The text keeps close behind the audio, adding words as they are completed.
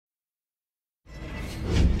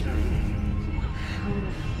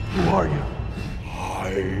Who are you? I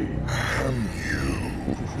am you.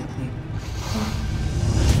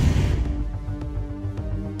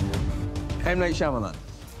 M. Night Shyamalan,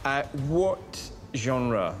 what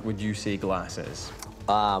genre would you say Glass is?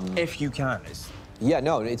 If you can. Yeah,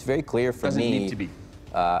 no, it's very clear for me. Doesn't need to be.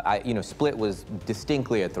 Split was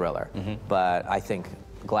distinctly a thriller, but I think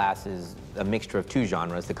Glass is a mixture of two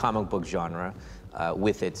genres, the comic book genre,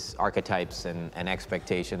 with its archetypes and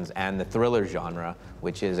expectations, and the thriller genre,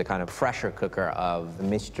 which is a kind of pressure cooker of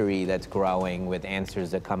mystery that's growing with answers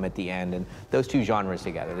that come at the end, and those two genres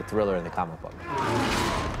together, the thriller and the comic book.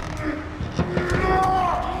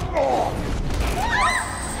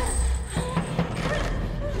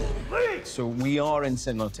 So we are in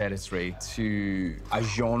similar territory to a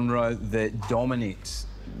genre that dominates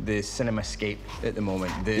the cinemascape at the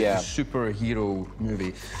moment, the superhero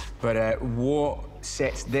movie. But what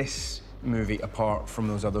sets this movie apart from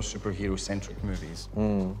those other superhero-centric movies?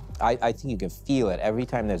 I think you can feel it every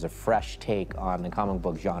time there's a fresh take on the comic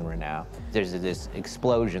book genre now. There's this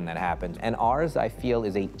explosion that happens, and ours, I feel,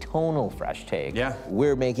 is a tonal fresh take. Yeah.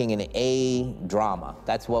 We're making an A drama.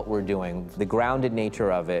 That's what we're doing. The grounded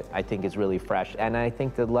nature of it, I think, is really fresh, and I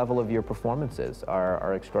think the level of your performances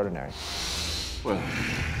are extraordinary. Well,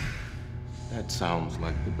 that sounds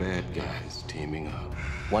like the bad guys teaming up.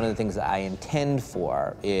 One of the things that I intend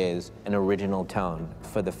for is an original tone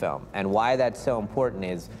for the film. And why that's so important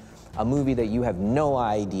is a movie that you have no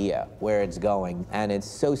idea where it's going, and it's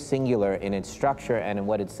so singular in its structure and in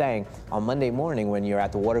what it's saying. On Monday morning, when you're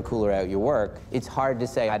at the water cooler at your work, it's hard to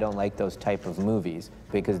say, I don't like those type of movies,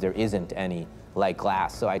 because there isn't any like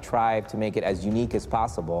Glass. So I try to make it as unique as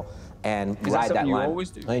possible and ride that line. You always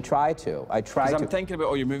do? I try to. Because I'm thinking about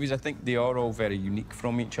all your movies, I think they are all very unique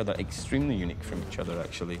from each other, extremely unique from each other,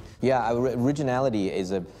 actually. Yeah, originality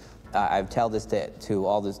is a... I've tell this to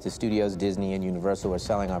all the studios, Disney and Universal, who are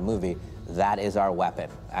selling our movie. That is our weapon.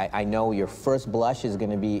 I know your first blush is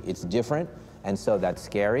going to be, it's different, and so that's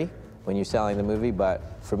scary when you're selling the movie, but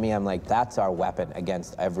for me, I'm like, that's our weapon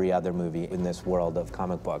against every other movie in this world of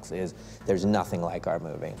comic books, is there's nothing like our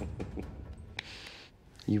movie.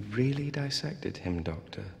 You really dissected him,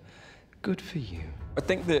 Doctor. Good for you. I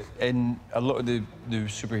think that in a lot of the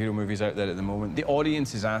superhero movies out there at the moment, the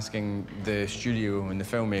audience is asking the studio and the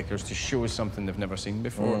filmmakers to show us something they've never seen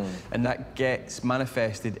before. And that gets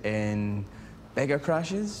manifested in bigger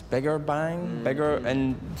crashes, bigger bang, bigger...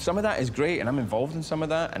 And some of that is great, and I'm involved in some of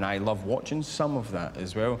that, and I love watching some of that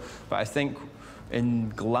as well. But I think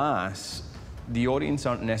in Glass, the audience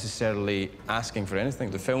aren't necessarily asking for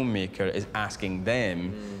anything. The filmmaker is asking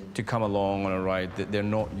them to come along on a ride that they're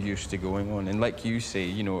not used to going on. And like you say,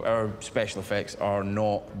 you know, our special effects are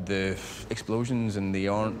not the explosions, and they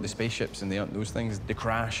aren't the spaceships, and they aren't those things. The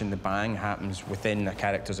crash and the bang happens within a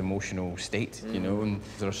character's emotional state, you know, and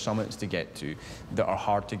there are summits to get to that are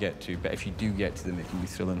hard to get to, but if you do get to them, it can be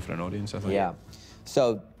thrilling for an audience, I think. Yeah.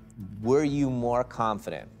 So, were you more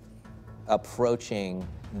confident approaching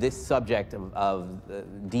this subject of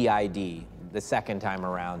DID the second time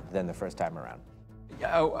around than the first time around?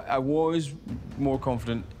 I was more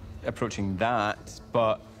confident approaching that,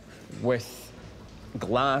 but with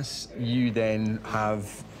Glass, you then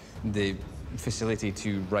have the facility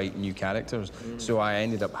to write new characters. So I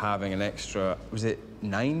ended up having an extra, was it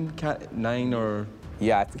nine or...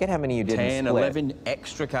 Yeah, I forget how many you did 10, in Split. 11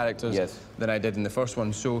 extra characters than I did in the first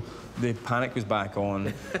one. So the panic was back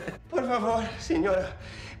on. Por favor, señora.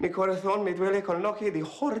 Mi corazón me duele con lo que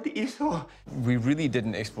hizo. We really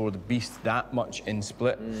didn't explore the beast that much in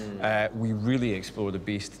Split. We really explored the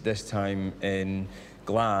beast this time in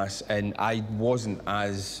Glass, and I wasn't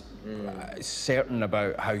as certain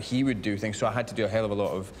about how he would do things, so I had to do a hell of a lot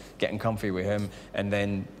of getting comfy with him, and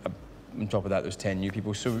then on top of that, there's 10 new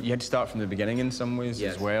people. So you had to start from the beginning in some ways,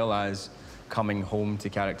 as well as coming home to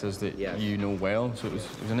characters that you know well. So it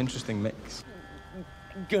was an interesting mix.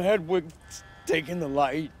 Hedwig's taking the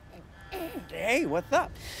light. Hey, what's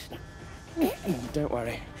up? Don't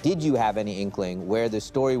worry. Did you have any inkling where the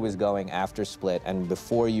story was going after Split and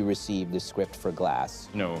before you received the script for Glass?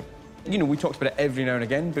 No. You know, we talked about it every now and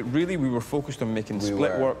again, but really we were focused on making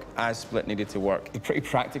Split work as Split needed to work. A pretty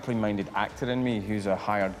practically minded actor in me who's a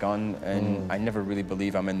hired gun, and I never really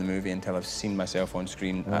believe I'm in the movie until I've seen myself on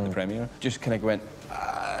screen at the premiere. Just kind of went,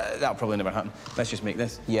 that'll probably never happen. Let's just make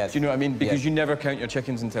this. Yes. Do you know what I mean? Because you never count your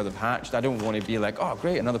chickens until they've hatched. I don't want to be like, oh,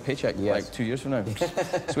 great, another paycheck like 2 years from now.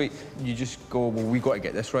 Sweet. You just go, well, we got to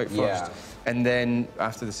get this right first. And then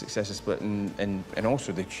after the success of Split and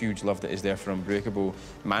also the huge love that is there for Unbreakable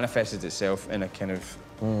manifested itself in a kind of,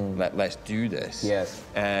 let's do this.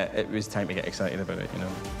 It was time to get excited about it, you know.